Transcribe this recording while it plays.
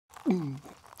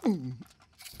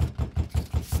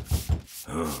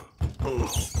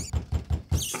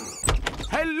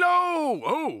Hello!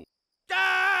 Oh!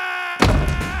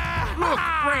 Look,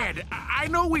 Fred, I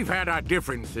know we've had our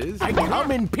differences. I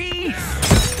come in peace.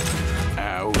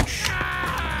 Ouch.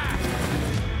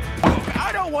 Look,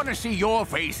 I don't want to see your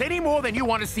face any more than you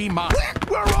want to see mine.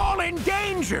 We're all in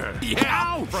danger. Yeah,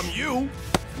 Ouch. from you.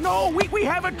 No, we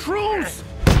have a truce.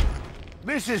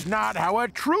 This is not how a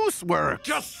truce works.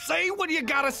 Just say what you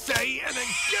gotta say and then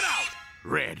get out.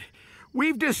 Red,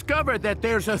 we've discovered that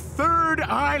there's a third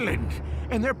island,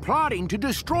 and they're plotting to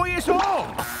destroy us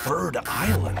all. Third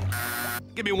island?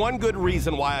 Give me one good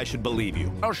reason why I should believe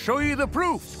you. I'll show you the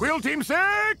proof. Squeal Team 6!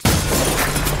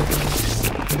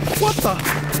 What the?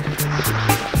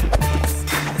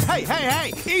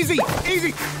 Hey! Easy!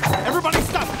 Everybody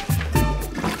stop!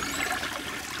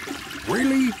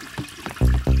 Really?